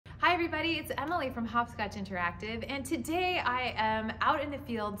Hi everybody, it's Emily from Hopscotch Interactive, and today I am out in the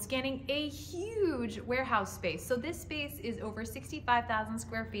field scanning a huge warehouse space. So this space is over 65,000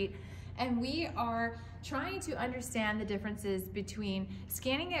 square feet, and we are trying to understand the differences between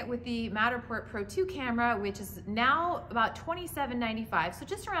scanning it with the Matterport Pro2 camera, which is now about $27.95, so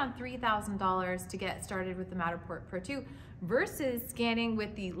just around $3,000 to get started with the Matterport Pro2, versus scanning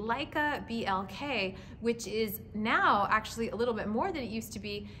with the Leica BLK, which is now actually a little bit more than it used to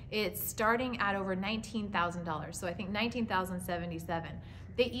be. It's starting at over $19,000, so I think $19,077.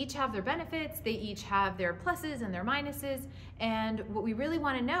 They each have their benefits, they each have their pluses and their minuses, and what we really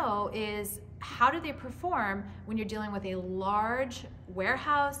want to know is how do they perform when you're dealing with a large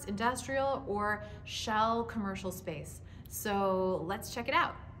warehouse, industrial, or shell commercial space. So let's check it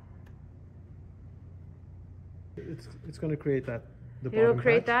out. It's going to create that. It'll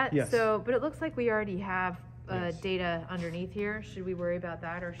create that? Yes. So, but it looks like we already have data underneath here. Should we worry about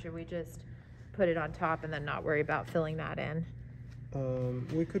that, or should we just put it on top and then not worry about filling that in?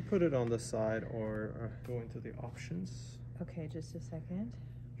 We could put it on the side or go into the options. Okay, just a second.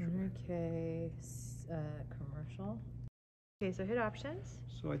 Sure. 100K commercial. Okay, so hit options.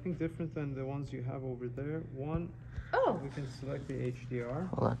 So I think different than the ones you have over there. One, we can select the HDR.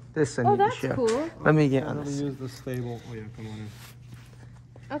 Hold on, this I need to show. That's cool. Let me get on Let me this. use the stable. Oh yeah, come on in.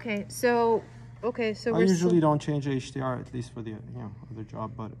 Okay, so I usually don't change HDR, at least for the other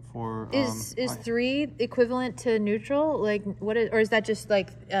job, but for is 3 equivalent to neutral? Like what is, or is that just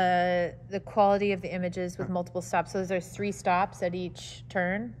like the quality of the images with multiple stops? So there's 3 stops at each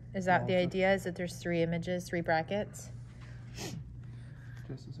turn. Is that the idea? Is that there's 3 images, 3 brackets?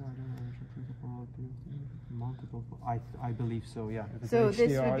 Multiple. I believe so. Yeah. So HDR,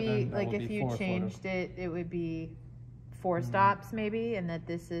 this would be then like if you changed it, it would be 4 stops maybe, and that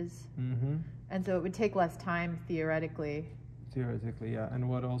this is. And so it would take less time theoretically. Theoretically, yeah. And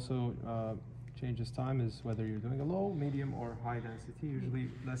what also changes time is whether you're doing a low, medium, or high density. Usually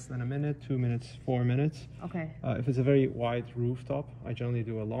less than a minute, 2 minutes, 4 minutes. Okay. If it's a very wide rooftop, I generally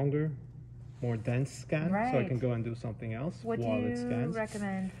do a longer, more dense scan, so I can go and do something else what while do it scans. You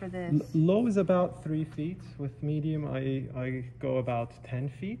recommend for this? Low is about 3 feet. With medium, I go about 10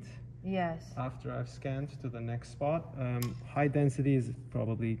 feet. Yes. After I've scanned to the next spot. High density is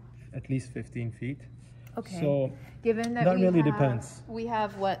probably at least 15 feet. Okay. So given that really depends. We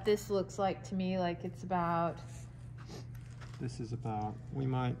have what this looks like to me, like it's about. This is about, we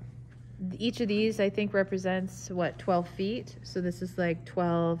might. Each of these I think represents what, 12 feet. So this is like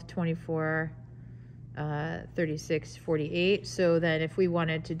 12, 24, 36, 48. So then if we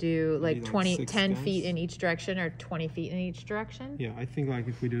wanted to do like 10 scans. feet in each direction or 20 feet in each direction. Yeah, I think like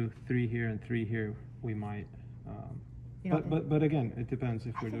if we do 3 here and 3 here, we might. But again, it depends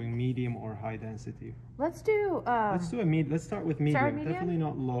if we're doing medium or high density. Let's do let's start with medium. Definitely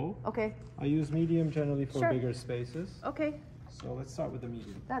not low. Okay. I use medium generally for bigger spaces. Okay. So let's start with the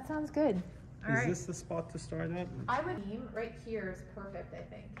medium. That sounds good. Is this the spot to start at? I would aim right here is perfect, I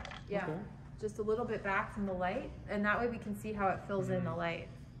think. Yeah. Okay. Just a little bit back from the light, and that way we can see how it fills in the light.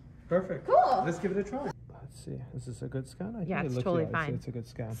 Perfect. Cool. Let's give it a try. Let's see. Is this a good scan? I Yeah, think it's totally fine. It's a good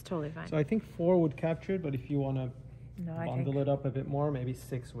scan. It's totally fine. So I think 4 would capture it, but if you want to bundle think it up a bit more, maybe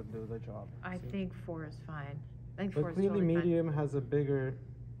 6 would do the job. I think 4 is fine. I think 4 But is clearly totally medium has a bigger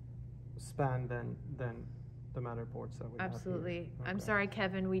span than the Matterports that we Absolutely. have here. I'm sorry,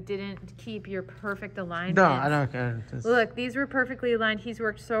 Kevin, we didn't keep your perfect alignment. No, I don't care. Look, these were perfectly aligned. He's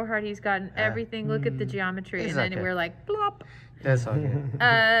worked so hard. He's gotten everything. Look at the geometry. It's and then okay. we're like, plop. That's all good.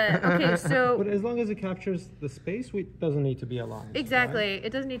 Okay, so. But as long as it captures the space, it doesn't need to be aligned. Exactly. Right?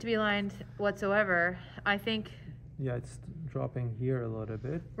 It doesn't need to be aligned whatsoever. I think. Yeah, it's dropping here a little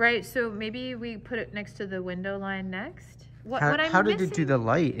bit. Right, so maybe we put it next to the window line next. How did it do the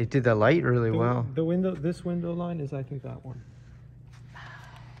light? It did the light really well. This window line is, I think, that one.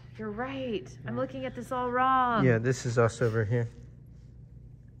 You're right. I'm looking at this all wrong. Yeah, this is us over here.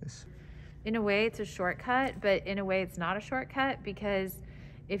 In a way, it's a shortcut, but in a way, it's not a shortcut, because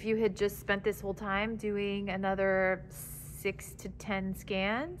if you had just spent this whole time doing another 6 to 10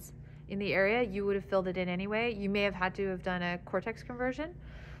 scans in the area, you would have filled it in anyway. You may have had to have done a cortex conversion.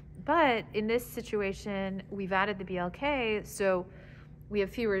 But in this situation, we've added the BLK, so we have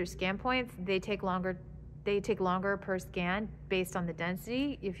fewer scan points. They take longer per scan based on the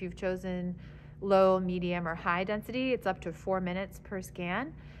density. If you've chosen low, medium, or high density, it's up to 4 minutes per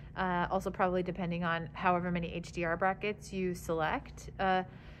scan. Also probably depending on however many HDR brackets you select.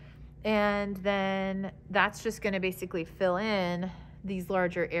 And then that's just gonna basically fill in these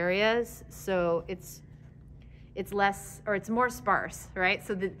larger areas. So it's less, or it's more sparse, right?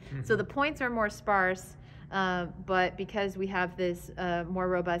 So the points are more sparse, But because we have this more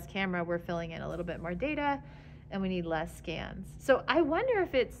robust camera, we're filling in a little bit more data, and we need less scans. So I wonder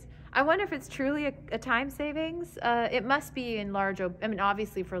if it's truly a time savings. It must be in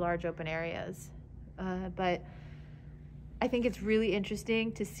obviously for large open areas, but I think it's really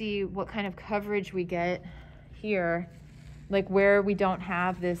interesting to see what kind of coverage we get here, like where we don't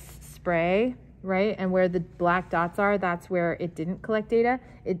have this spray, right? And where the black dots are, that's where it didn't collect data.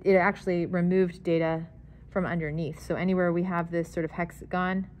 It actually removed data from underneath. So anywhere we have this sort of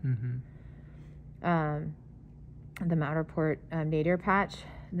hexagon, the Matterport nadir patch,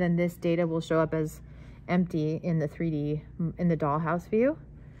 then this data will show up as empty in the 3D, in the dollhouse view.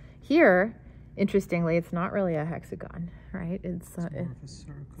 Here, interestingly, it's not really a hexagon, right? It's more of a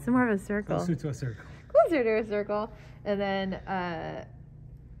circle. It's more of a circle. Closer to a circle. Closer to a circle. And then,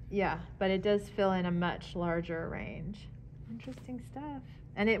 yeah, but it does fill in a much larger range. Interesting stuff.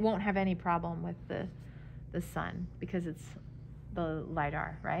 And it won't have any problem with the sun because it's the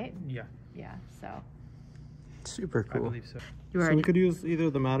LiDAR, right? Yeah. Yeah, so. Super cool. I believe so. So we could use either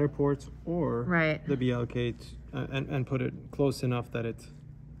the Matterport or the BLK and put it close enough that it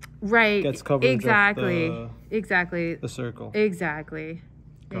gets coverage exactly. of the circle. Exactly.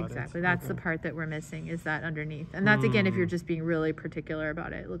 Got exactly. it. That's the part that we're missing, is that underneath. And that's, again, if you're just being really particular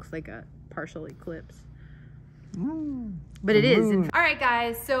about it. It looks like a partial eclipse. But it is. All right,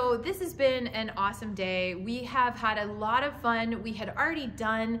 guys, so this has been an awesome day. We have had a lot of fun. We had already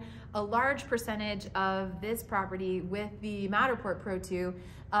done a large percentage of this property with the Matterport Pro2.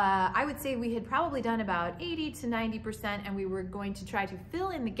 I would say we had probably done about 80 to 90%, and we were going to try to fill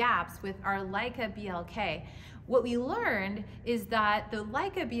in the gaps with our Leica BLK. What we learned is that the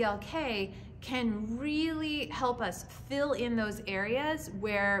Leica BLK can really help us fill in those areas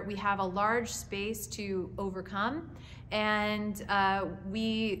where we have a large space to overcome. And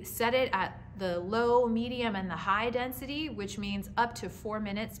we set it at the low, medium, and the high density, which means up to 4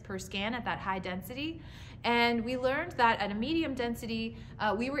 minutes per scan at that high density. And we learned that at a medium density,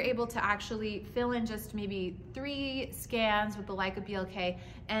 we were able to actually fill in just maybe 3 scans with the Leica BLK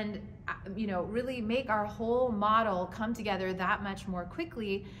and really make our whole model come together that much more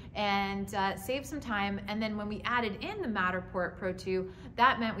quickly and save some time. And then when we added in the Matterport Pro2,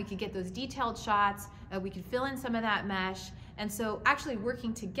 that meant we could get those detailed shots, we could fill in some of that mesh. And so actually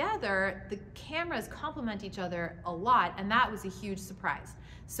working together, the cameras complement each other a lot, and that was a huge surprise.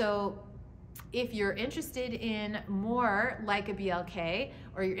 So if you're interested in more Leica BLK,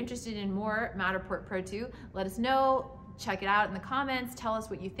 or you're interested in more Matterport Pro2, let us know. Check it out in the comments, tell us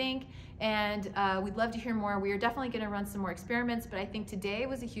what you think, and we'd love to hear more. We are definitely gonna run some more experiments, but I think today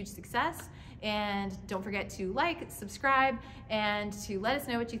was a huge success. And don't forget to like, subscribe, and to let us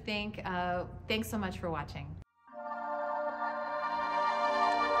know what you think. Thanks so much for watching.